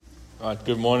All right,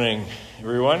 good morning,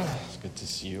 everyone. It's good to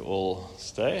see you all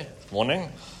today.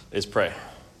 Morning. Let's pray.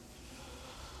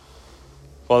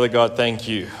 Father God, thank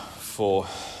you for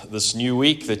this new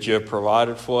week that you have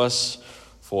provided for us,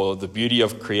 for the beauty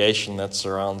of creation that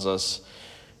surrounds us,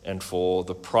 and for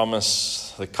the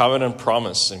promise, the covenant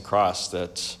promise in Christ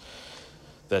that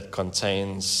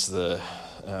contains the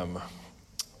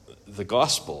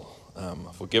gospel,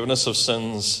 forgiveness of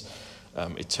sins,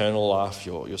 eternal life,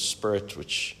 your Spirit,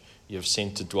 which you have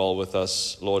sent to dwell with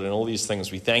us. Lord, in all these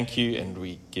things we thank you and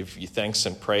we give you thanks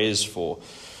and praise for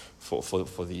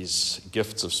these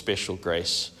gifts of special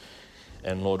grace.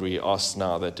 And Lord, we ask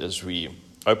now that as we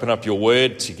open up your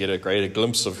word to get a greater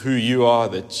glimpse of who you are,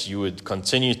 that you would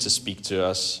continue to speak to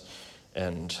us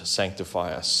and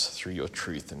sanctify us through your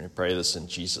truth. And we pray this in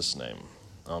Jesus' name.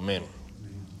 Amen.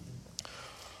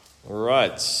 All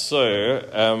right,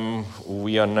 so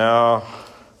we are now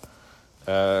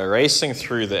racing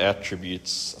through the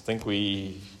attributes. I think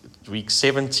week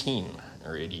 17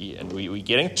 already, and we're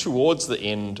getting towards the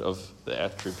end of the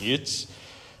attributes.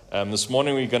 This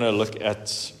morning we're going to look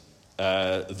at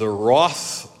the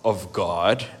wrath of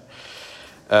God,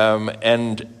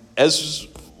 and as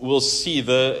we'll see,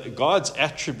 God's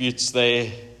attributes,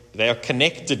 they are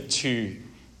connected to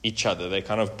each other. They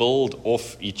kind of build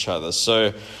off each other.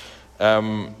 So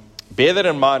bear that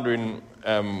in mind when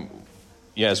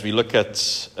as we look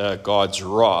at God's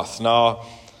wrath. Now,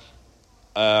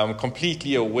 I'm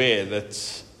completely aware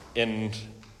that in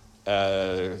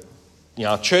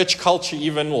our church culture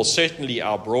even, or certainly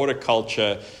our broader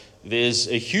culture, there's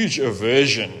a huge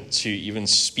aversion to even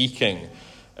speaking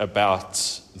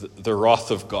about the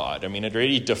wrath of God. I mean, it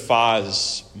really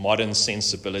defies modern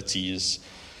sensibilities.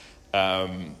 I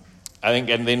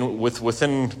think, and then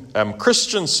within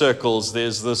Christian circles,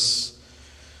 there's this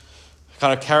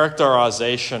kind of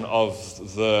characterization of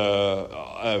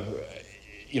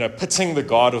pitting the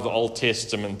God of the Old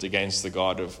Testament against the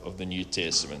God of the New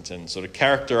Testament, and sort of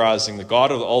characterizing the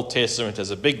God of the Old Testament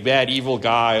as a big, bad, evil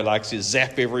guy who likes to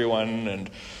zap everyone, and,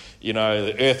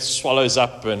 the earth swallows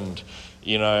up, and,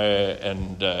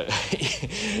 the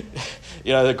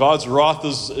God's wrath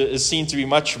is seen to be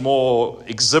much more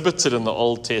exhibited in the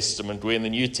Old Testament, where in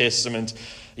the New Testament,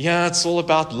 it's all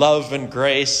about love and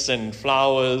grace and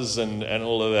flowers and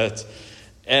all of that.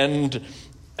 And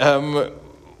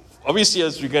obviously,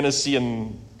 as we're going to see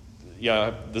in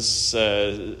this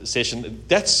session,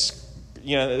 that's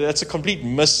a complete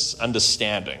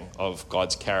misunderstanding of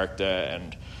God's character,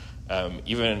 and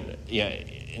even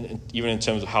in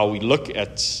terms of how we look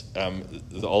at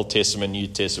the Old Testament, New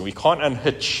Testament, we can't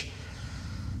unhitch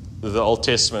the Old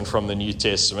Testament from the New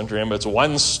Testament. Remember, it's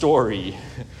one story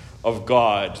of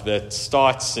God that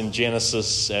starts in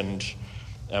Genesis and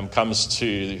comes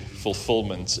to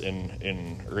fulfillment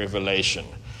in Revelation.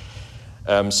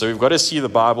 So we've got to see the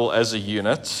Bible as a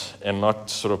unit and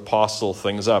not sort of parcel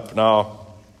things up. Now,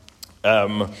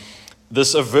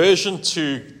 this aversion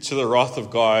to the wrath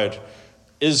of God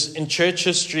is in church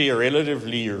history a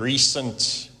relatively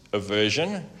recent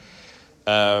aversion.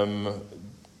 Certainly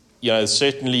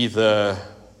the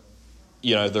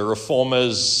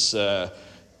reformers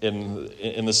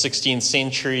in the 16th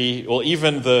century, or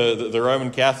even the Roman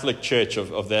Catholic Church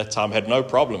of that time, had no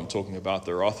problem talking about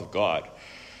the wrath of God.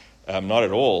 Not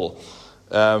at all.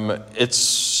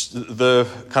 It's the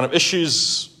kind of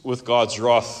issues with God's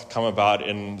wrath come about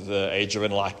in the Age of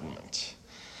Enlightenment.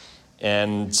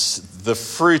 And the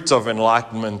fruit of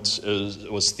Enlightenment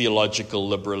was theological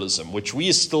liberalism, which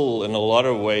we still, in a lot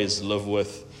of ways, live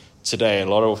with today. In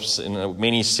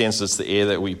many senses, the air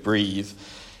that we breathe.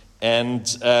 And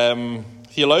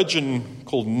theologian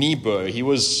called Niebuhr, he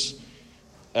was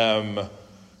kind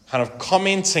of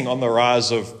commenting on the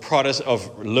rise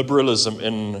of liberalism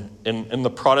in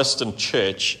the Protestant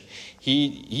church.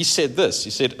 He said this.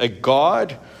 He said, "A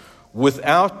God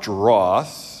without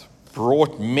wrath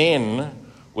brought men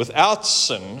without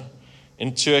sin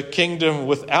into a kingdom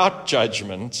without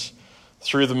judgment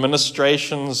through the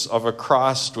ministrations of a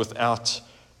Christ without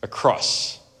a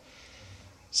cross."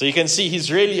 So you can see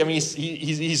he's really,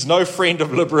 he's no friend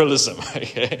of liberalism.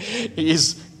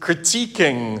 He's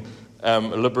critiquing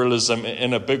liberalism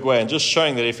in a big way, and just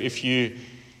showing that if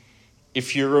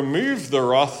you remove the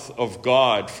wrath of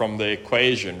God from the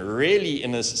equation, really,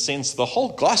 in a sense, the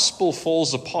whole gospel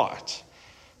falls apart.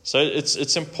 So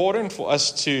it's important for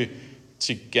us to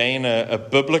gain a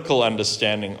biblical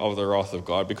understanding of the wrath of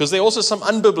God, because there are also some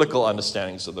unbiblical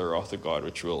understandings of the wrath of God,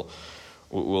 which we'll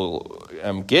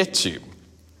get to.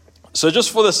 So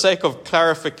just for the sake of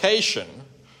clarification,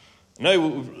 I know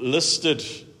we listed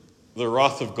the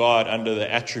wrath of God under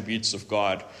the attributes of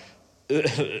God.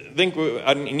 think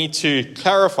I need to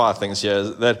clarify things here,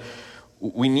 that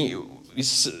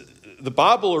the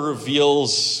Bible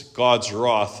reveals God's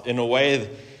wrath in a way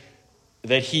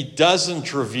that he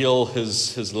doesn't reveal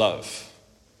his love.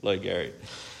 Hello, Gary.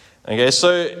 Okay,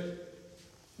 so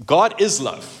God is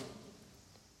love.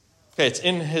 Okay, it's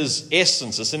in his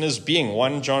essence, it's in his being,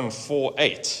 1 John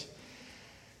 4:8.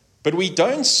 But we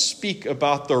don't speak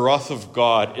about the wrath of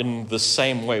God in the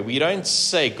same way. We don't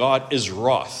say God is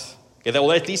wrath. Okay,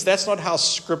 well, at least that's not how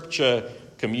Scripture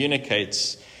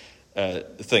communicates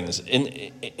things.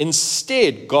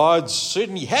 Instead, God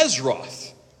certainly has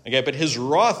wrath. Okay, but his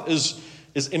wrath is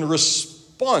in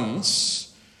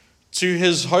response to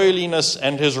his holiness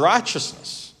and his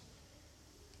righteousness.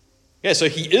 Yeah, so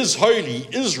he is holy,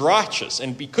 he is righteous,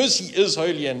 and because he is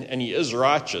holy and he is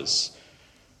righteous,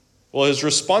 well, his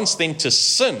response then to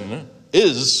sin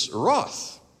is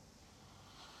wrath.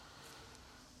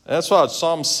 That's why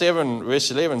Psalm 7, verse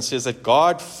 11 says that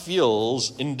God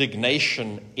feels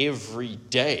indignation every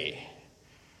day.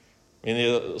 I mean,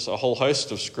 there's a whole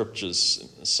host of scriptures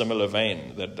in a similar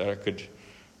vein that I could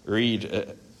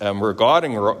read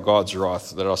regarding God's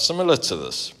wrath that are similar to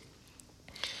this.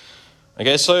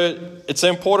 Okay, so it's an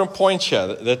important point here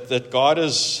that God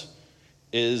is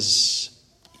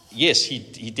yes,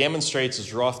 he demonstrates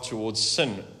his wrath towards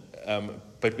sin,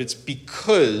 but it's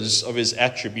because of his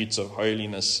attributes of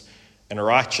holiness and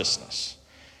righteousness.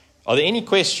 Are there any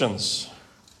questions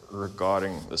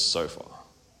regarding this so far?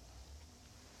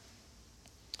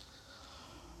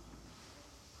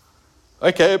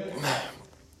 Okay.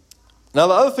 Now,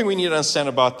 the other thing we need to understand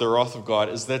about the wrath of God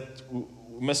is that we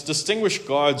must distinguish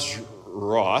God's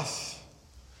wrath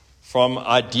from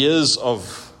ideas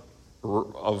of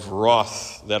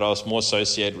wrath that are more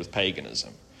associated with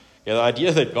paganism. Yeah, the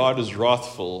idea that God is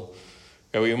wrathful,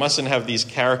 we mustn't have these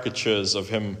caricatures of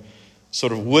him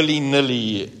sort of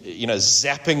willy-nilly,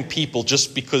 zapping people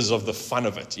just because of the fun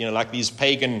of it. Like these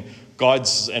pagan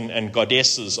gods and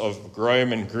goddesses of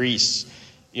Rome and Greece,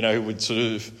 who would sort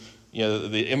of,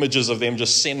 the images of them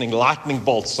just sending lightning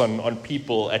bolts on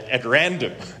people at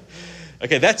random.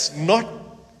 Okay, that's not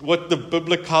what the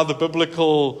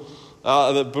biblical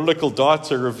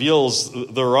data reveals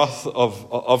the wrath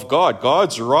of God.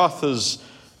 God's wrath is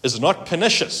not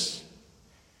pernicious.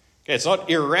 Okay, it's not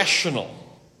irrational.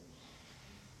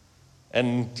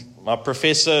 And my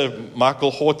professor,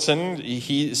 Michael Horton,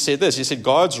 he said this. He said,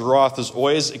 God's wrath is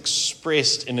always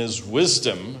expressed in his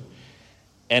wisdom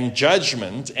and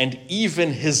judgment and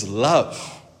even his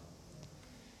love.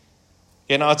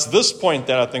 Okay, now it's this point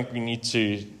that I think we need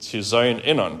to zone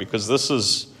in on, because this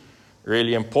is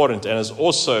really important, and is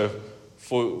also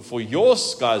for your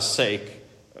guys' sake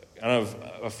kind of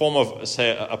a form of,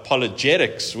 say,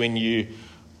 apologetics when you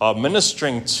are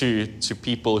ministering to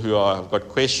people who have got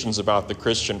questions about the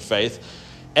Christian faith.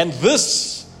 And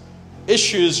this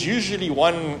issue is usually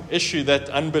one issue that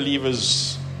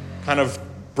unbelievers kind of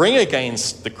bring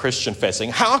against the Christian faith,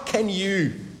 saying, how can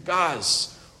you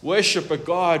guys worship a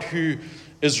God who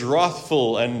is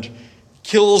wrathful and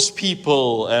kills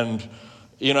people, and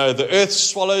the earth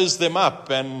swallows them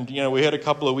up? And, we heard a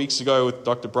couple of weeks ago with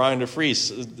Dr. Brian de Vries,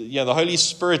 the Holy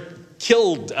Spirit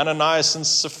killed Ananias and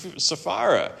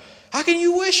Sapphira. How can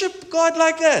you worship God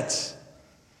like that?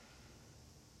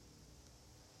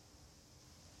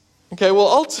 Okay, well,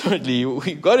 ultimately,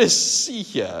 we've got to see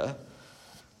here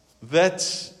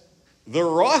that the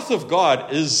wrath of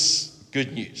God is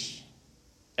good news.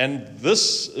 And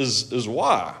this is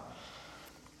why.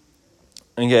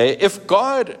 Okay, it's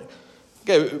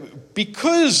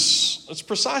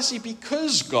precisely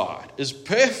because God is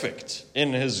perfect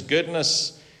in his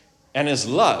goodness and his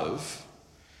love,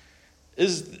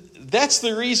 that's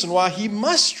the reason why he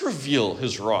must reveal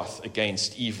his wrath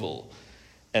against evil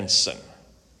and sin.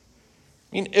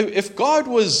 I mean, if God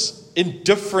was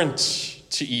indifferent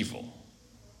to evil,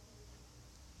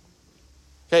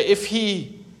 okay, if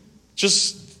he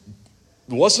just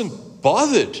wasn't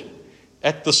bothered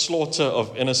at the slaughter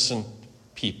of innocent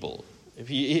people, if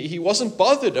he wasn't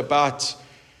bothered about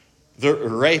the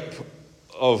rape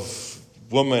of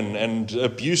women and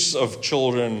abuse of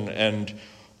children and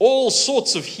all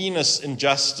sorts of heinous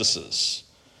injustices,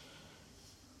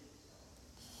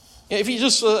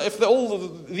 if all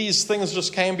of these things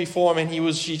just came before him and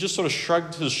he just sort of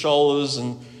shrugged his shoulders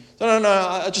and no,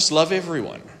 I just love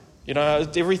everyone,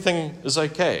 everything is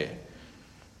okay.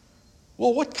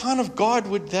 Well, what kind of God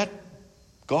would that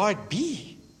God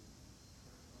be?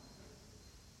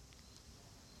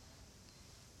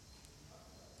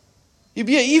 He'd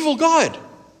be an evil God.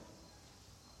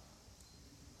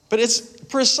 But it's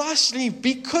precisely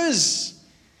because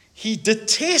he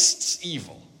detests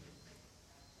evil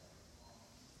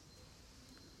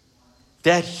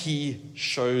that he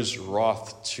shows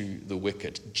wrath to the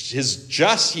wicked. He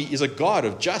is a God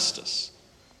of justice.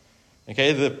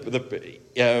 Okay,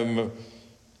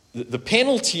 the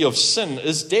penalty of sin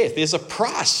is death. There's a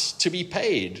price to be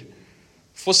paid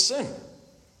for sin.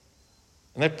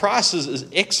 And that price is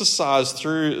exercised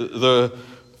through the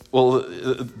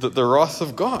wrath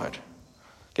of God.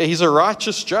 Okay, he's a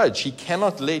righteous judge. He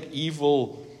cannot let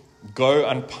evil go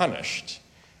unpunished.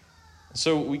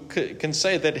 So we can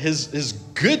say that his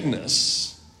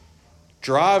goodness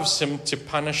drives him to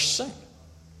punish sin.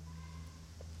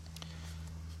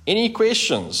 Any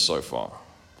questions so far?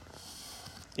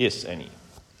 Yes, Annie.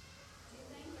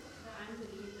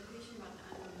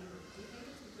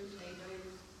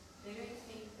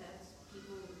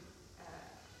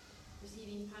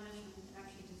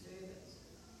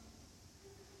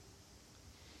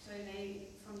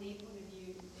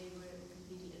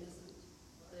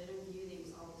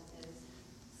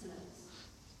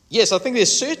 Yes, I think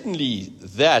there's certainly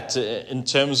that in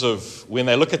terms of when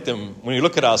they look at them, when we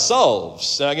look at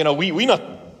ourselves, we're not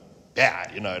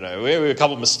bad, no, we're a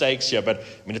couple of mistakes here, but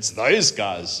I mean, it's those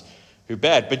guys who are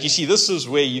bad. But you see, this is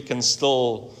where you can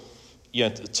still,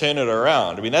 turn it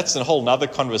around. I mean, that's a whole nother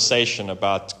conversation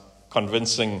about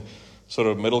convincing sort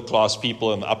of middle-class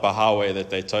people in the upper highway that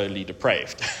they're totally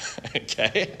depraved,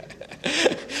 okay?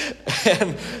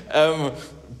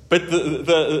 But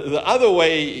the other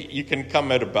way you can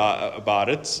come at about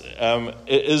it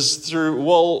is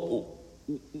through,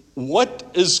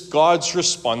 what is God's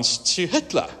response to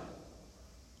Hitler?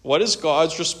 What is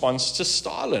God's response to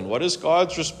Stalin? What is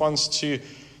God's response to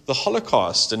the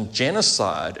Holocaust and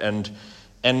genocide and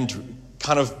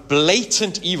kind of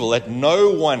blatant evil that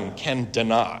no one can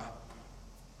deny?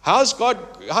 How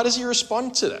does he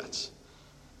respond to that?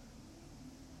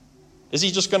 Is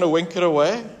he just going to wink it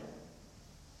away?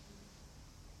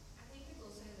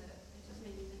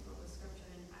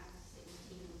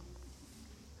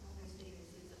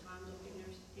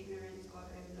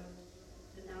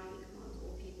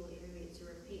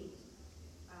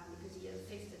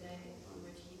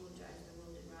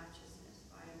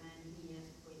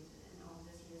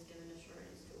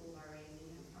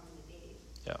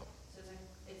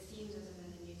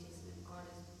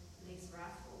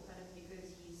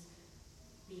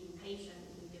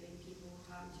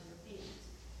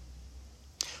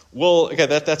 Well, okay,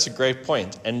 that's a great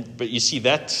point. But you see,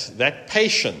 that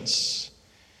patience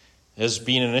has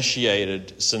been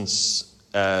initiated since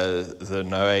the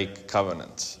Noahic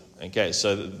covenant. Okay,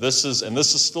 so this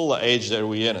is still the age that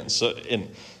we're in.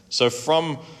 So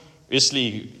from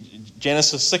basically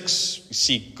Genesis 6, you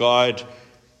see God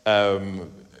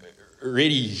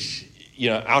really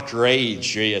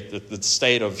outraged at the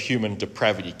state of human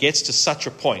depravity. It gets to such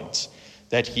a point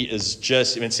that he is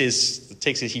just, it says, the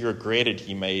text says he regretted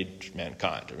he made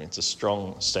mankind. It's a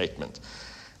strong statement.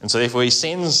 And so therefore he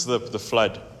sends the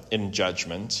flood in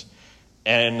judgment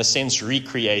and in a sense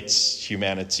recreates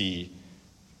humanity,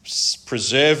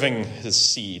 preserving his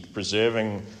seed,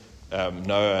 preserving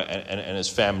Noah and his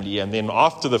family. And then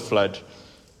after the flood,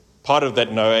 part of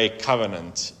that Noahic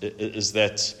covenant is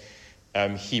that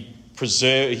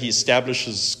he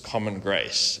establishes common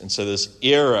grace. And so this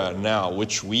era now,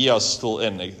 which we are still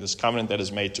in, this covenant that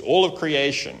is made to all of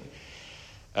creation,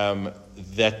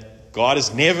 that God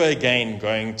is never again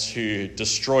going to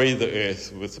destroy the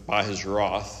earth by his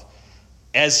wrath,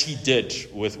 as he did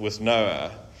with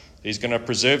Noah. He's going to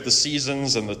preserve the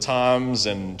seasons and the times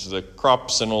and the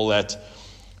crops and all that.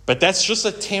 But that's just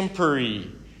a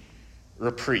temporary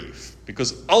reprieve,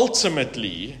 because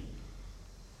ultimately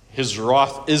his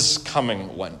wrath is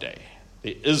coming one day.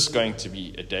 There is going to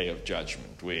be a day of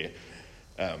judgment where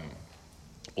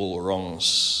all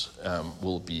wrongs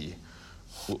will be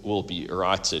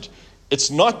righted.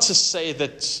 It's not to say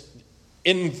that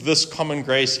in this common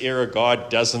grace era, God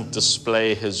doesn't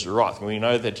display his wrath. We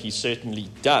know that he certainly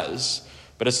does,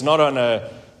 but it's not on an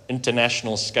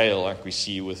international scale like we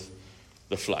see with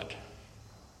the flood.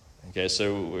 Okay,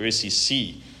 so we actually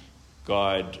see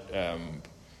God,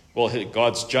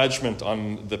 God's judgment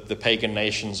on the pagan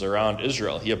nations around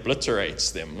Israel. He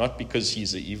obliterates them, not because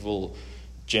he's an evil,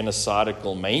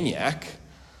 genocidal maniac.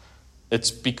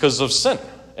 It's because of sin,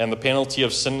 and the penalty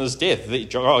of sin is death.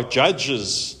 God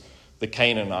judges the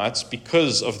Canaanites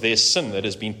because of their sin that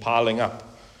has been piling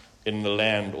up in the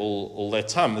land all that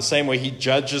time. The same way he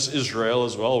judges Israel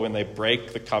as well when they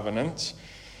break the covenant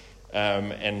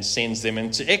and sends them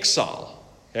into exile.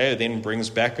 Okay, then brings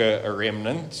back a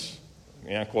remnant,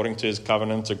 according to his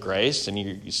covenant of grace, and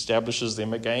he establishes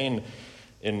them again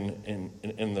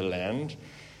in the land.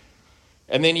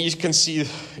 And then you can see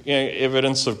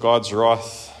evidence of God's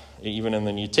wrath even in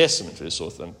the New Testament, we saw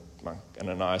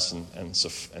Ananias and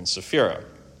Sapphira.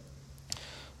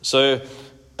 So,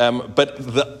 but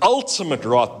the ultimate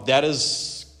wrath, that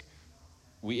is,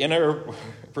 we enter a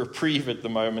reprieve at the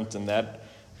moment, and that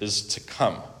is to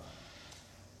come.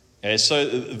 Okay, so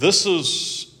this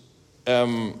is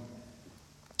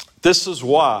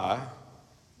why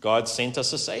God sent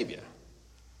us a Savior.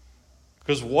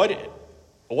 Because what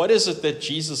is it that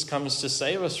Jesus comes to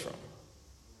save us from?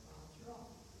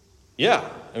 Yeah,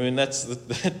 I mean, that's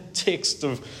the text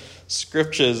of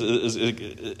Scripture is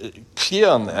clear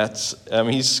on that.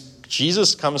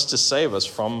 Jesus comes to save us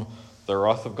from the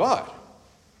wrath of God.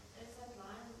 There's that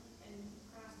line in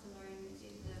Christ alone that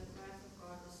says the wrath of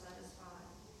God is satisfied,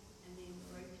 and then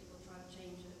the way people try to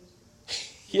change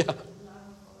it. Yeah. The love of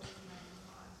God is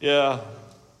magnified. Yeah,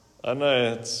 I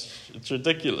know, it's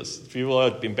ridiculous. People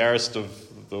are embarrassed of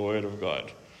the Word of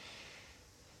God.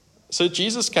 So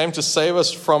Jesus came to save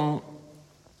us from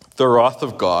the wrath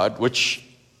of God, which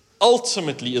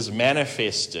ultimately is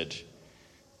manifested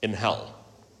in hell.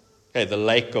 Okay, the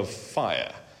lake of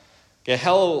fire. Okay,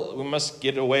 hell, we must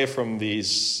get away from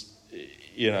these,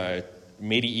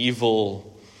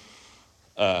 medieval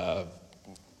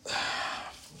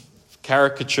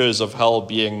caricatures of hell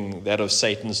being that of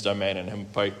Satan's domain and him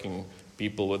poking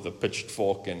people with a pitched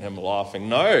fork and him laughing.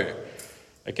 No.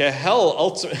 Okay,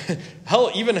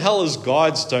 even hell is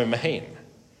God's domain.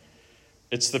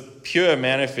 It's the pure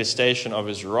manifestation of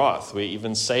his wrath, where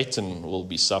even Satan will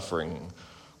be suffering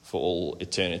for all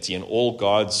eternity, and all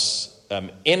God's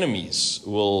enemies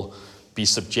will be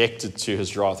subjected to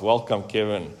his wrath. Welcome,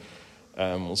 Kevin.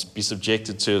 Will be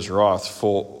subjected to his wrath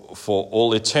for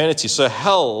all eternity. So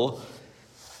hell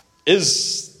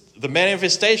is the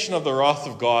manifestation of the wrath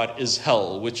of God, is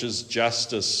hell, which is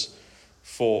justice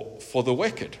for the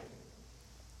wicked.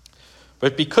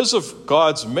 But because of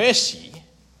God's mercy,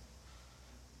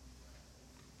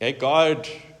 God,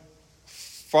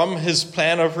 from his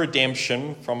plan of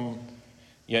redemption, from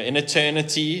in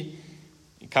eternity,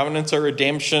 covenant of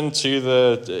redemption to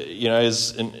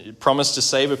his promise to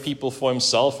save a people for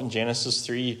himself in Genesis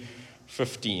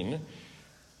 3:15.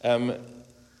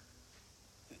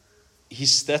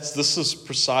 This is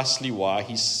precisely why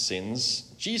he sends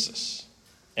Jesus.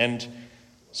 And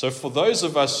so for those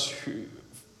of us who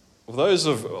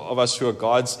are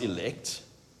God's elect,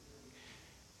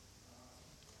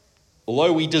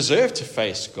 although we deserve to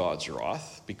face God's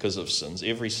wrath because of sins,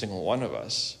 every single one of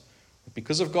us,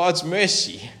 because of God's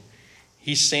mercy,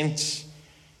 he sent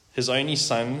his only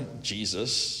Son,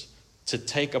 Jesus, to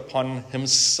take upon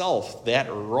himself that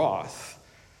wrath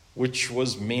which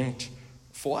was meant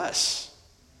for us.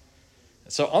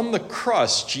 So on the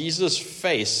cross, Jesus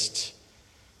faced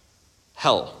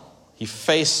hell. He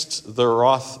faced the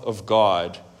wrath of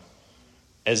God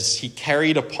as he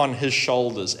carried upon his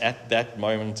shoulders at that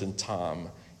moment in time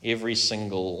every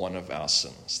single one of our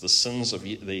sins. The sins of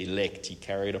the elect he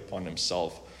carried upon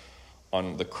himself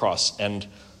on the cross. And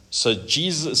so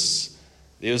Jesus,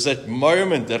 there was that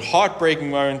moment, that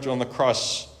heartbreaking moment on the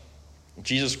cross.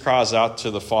 Jesus cries out to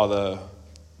the Father,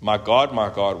 my God,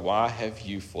 why have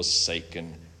you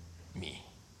forsaken me?"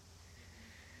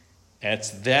 And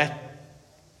it's that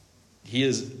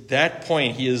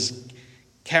point, he is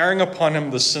carrying upon him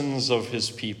the sins of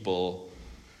his people.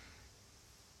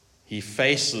 He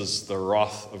faces the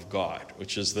wrath of God,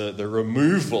 which is the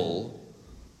removal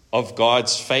of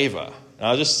God's favor. And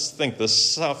I just think the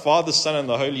Father, Son, and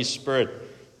the Holy Spirit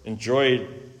enjoyed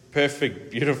perfect,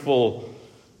 beautiful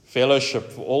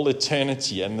fellowship for all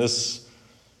eternity. And this,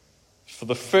 for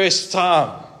the first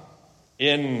time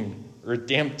in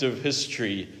redemptive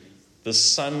history, the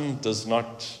Son does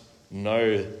not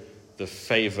know the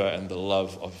favor and the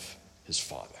love of his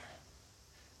Father.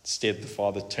 Instead, the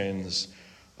Father turns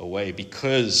away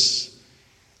because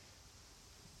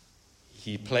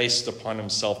he placed upon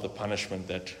himself the punishment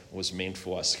that was meant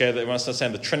for us. Okay, they must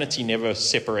understand the Trinity never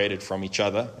separated from each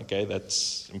other. Okay,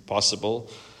 that's impossible.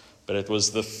 But it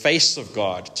was the face of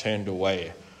God turned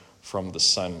away from the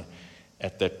Son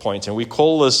at that point. And we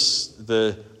call this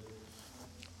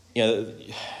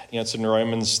it's in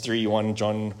Romans 3:1,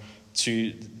 John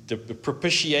 2, the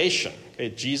propitiation. Okay,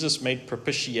 Jesus made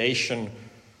propitiation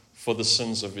for the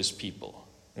sins of his people.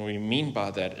 And what we mean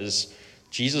by that is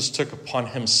Jesus took upon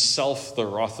himself the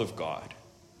wrath of God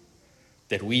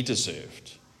that we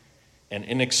deserved. And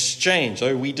in exchange,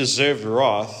 though we deserved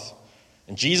wrath,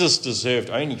 and Jesus deserved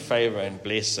only favor and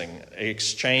blessing, an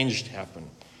exchange happened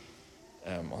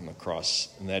on the cross,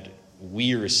 and that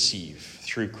we receive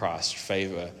through Christ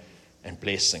favor and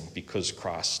blessing because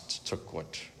Christ took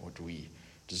what we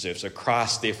deserve. So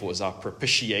Christ, therefore, is our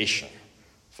propitiation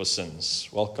for sins.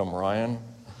 Welcome, Ryan.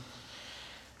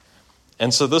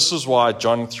 And so this is why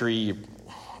John 3,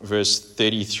 verse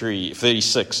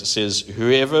 36 says,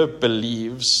 whoever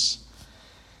believes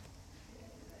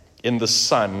in the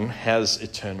Son has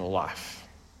eternal life.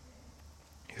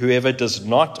 Whoever does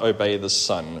not obey the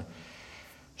Son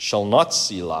shall not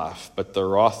see life, but the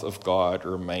wrath of God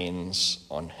remains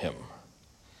on him.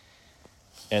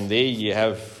 And there you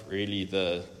have really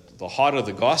the heart of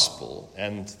the gospel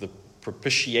and the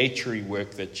propitiatory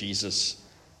work that Jesus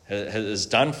has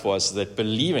done for us, that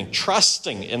believing,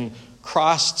 trusting in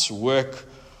Christ's work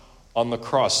on the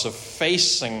cross, of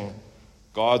facing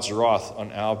God's wrath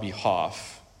on our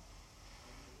behalf,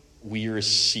 we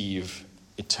receive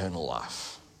eternal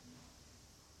life.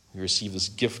 We receive this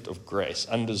gift of grace,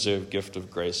 undeserved gift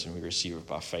of grace, and we receive it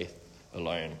by faith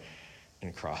alone,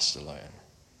 in Christ alone.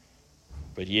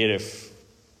 But yet if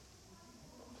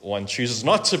one chooses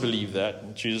not to believe that,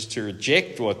 and chooses to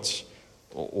reject what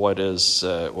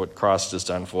Christ has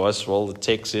done for us, well, the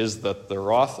text says that the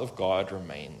wrath of God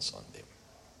remains on them.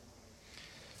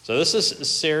 So this is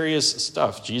serious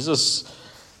stuff. Jesus,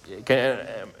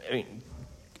 can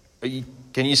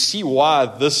you see why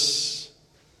this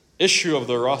issue of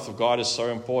the wrath of God is so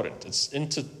important? It's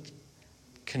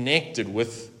interconnected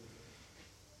with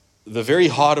the very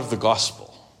heart of the gospel.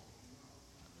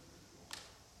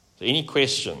 So any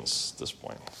questions at this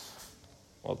point?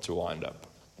 Well, to wind up.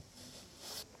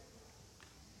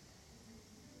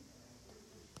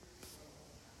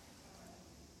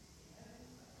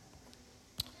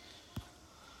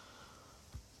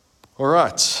 All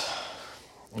right.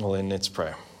 Well, then let's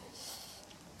pray.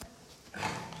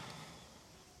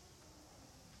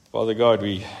 Father God,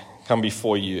 we come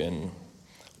before you in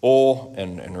awe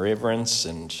and reverence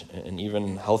and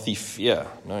even healthy fear,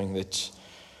 knowing that,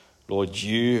 Lord,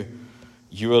 you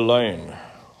alone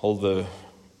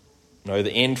know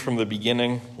the end from the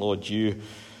beginning. Lord, you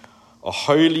are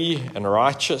holy and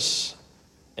righteous,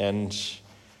 and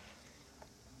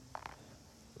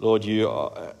Lord, you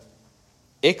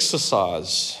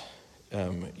exercise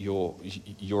your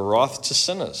wrath to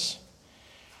sinners.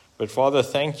 But Father,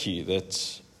 thank you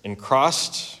that in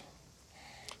Christ,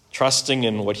 trusting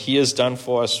in what he has done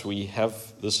for us, we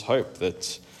have this hope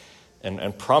that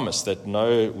and promise that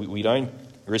we don't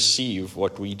receive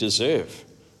what we deserve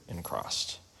in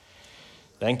Christ.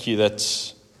 Thank you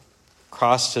that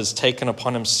Christ has taken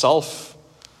upon himself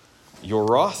your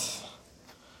wrath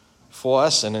for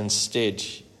us and instead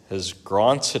has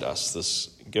granted us this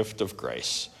gift of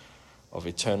grace, of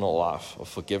eternal life, of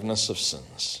forgiveness of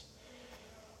sins.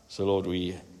 So Lord,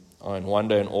 we are in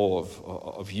wonder and awe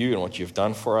of you and what you've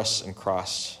done for us in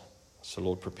Christ. So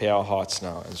Lord, prepare our hearts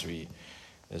now as we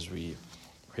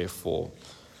pray for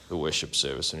the worship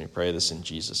service. And we pray this in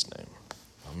Jesus' name.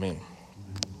 Amen.